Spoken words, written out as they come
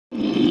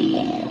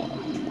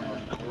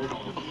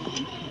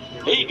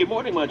Hey, good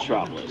morning,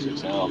 Metropolis.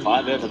 It's now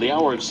 5 after the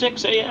hour of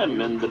 6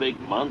 a.m. in the big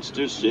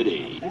Monster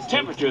City.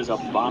 Temperature's a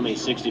balmy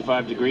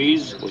 65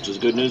 degrees, which is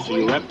good news for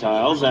you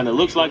reptiles, and it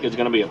looks like it's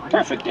going to be a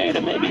perfect day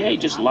to maybe, hey,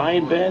 just lie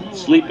in bed,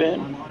 sleep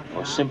in,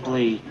 or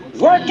simply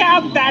work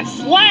out that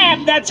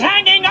slab that's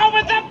hanging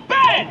over the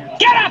bed!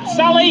 Get up,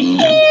 Sully!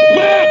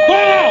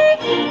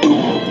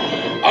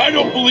 I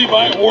don't believe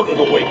I ordered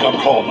a wake-up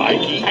call,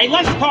 Mikey. Hey,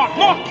 let's talk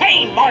more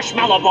pain,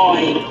 Marshmallow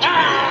Boy!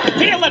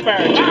 Feel it,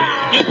 Bird!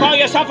 You call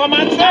yourself a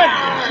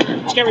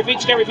monster? Scary feet,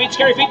 scary feet,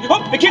 scary feet.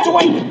 Oh, the kid's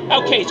awake!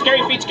 Okay,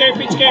 scary feet, scary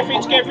feet, scary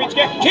feet, scary feet,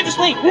 scary feet. Kids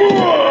asleep!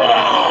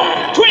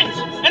 Twins!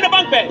 In a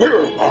bunk bed!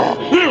 Ooh,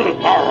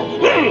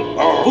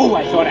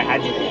 I thought I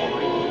had you there.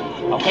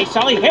 Okay,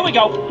 Sully, here we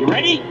go. You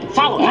ready?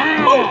 Follow me.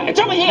 Oh, it's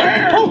over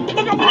here. Oh,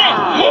 look over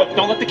there.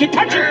 Don't let the kid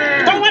touch him.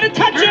 Don't let it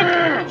touch him.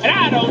 And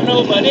I don't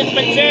know, but if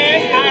it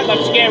says I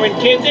love scaring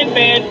kids in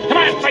bed. Come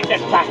on, fight that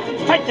clock.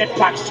 Fight that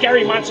clock.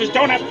 Scary monsters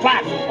don't have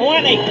clock.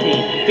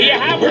 118. Do you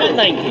have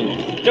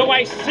 119? Do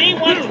I see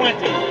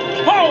 120?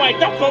 Oh, I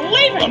don't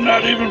believe it. I'm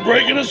not even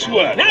breaking a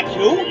sweat. Not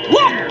you.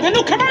 Look, the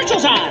new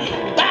commercial's on.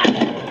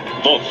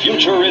 The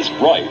future is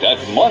bright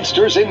at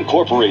Monsters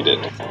Incorporated.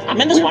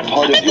 I'm in this one.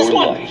 Part I'm of in this your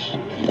one. life.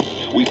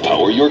 We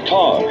power your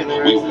car.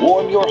 We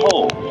warm your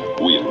home.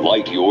 We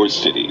light your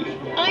city.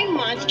 I'm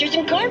Monsters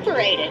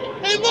Incorporated.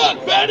 Hey,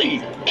 look, Betty!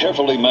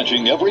 Carefully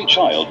matching every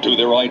child to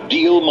their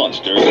ideal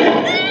monster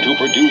to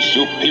produce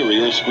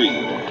superior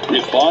screen,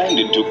 refined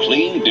into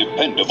clean,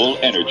 dependable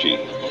energy.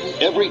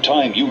 Every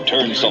time you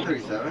turn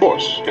something... Of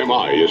course,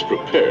 MI is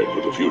prepared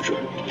for the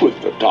future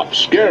with the top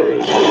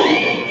scarers,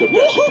 the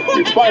best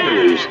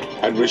refineries,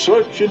 and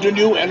research into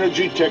new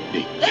energy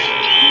techniques.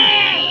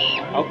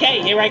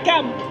 Okay, here I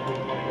come.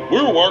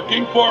 We're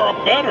working for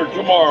a better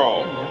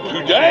tomorrow.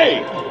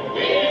 Today.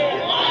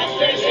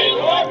 Monsters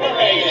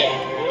Incorporated.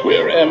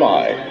 We're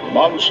MI,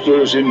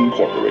 Monsters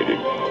Incorporated.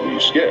 We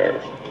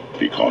scare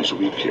because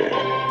we care.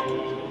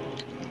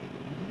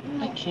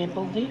 I can't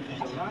believe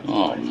it.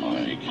 Oh,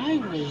 Mike. I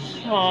was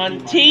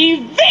on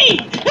TV!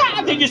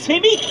 Ah, did you see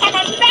me? I'm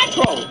a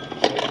natural!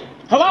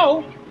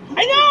 Hello?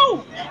 I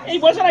know! Hey,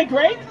 wasn't I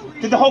great?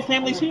 Did the whole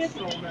family see it?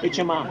 It's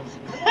your mom.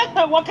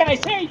 What can I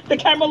say? The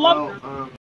camera loved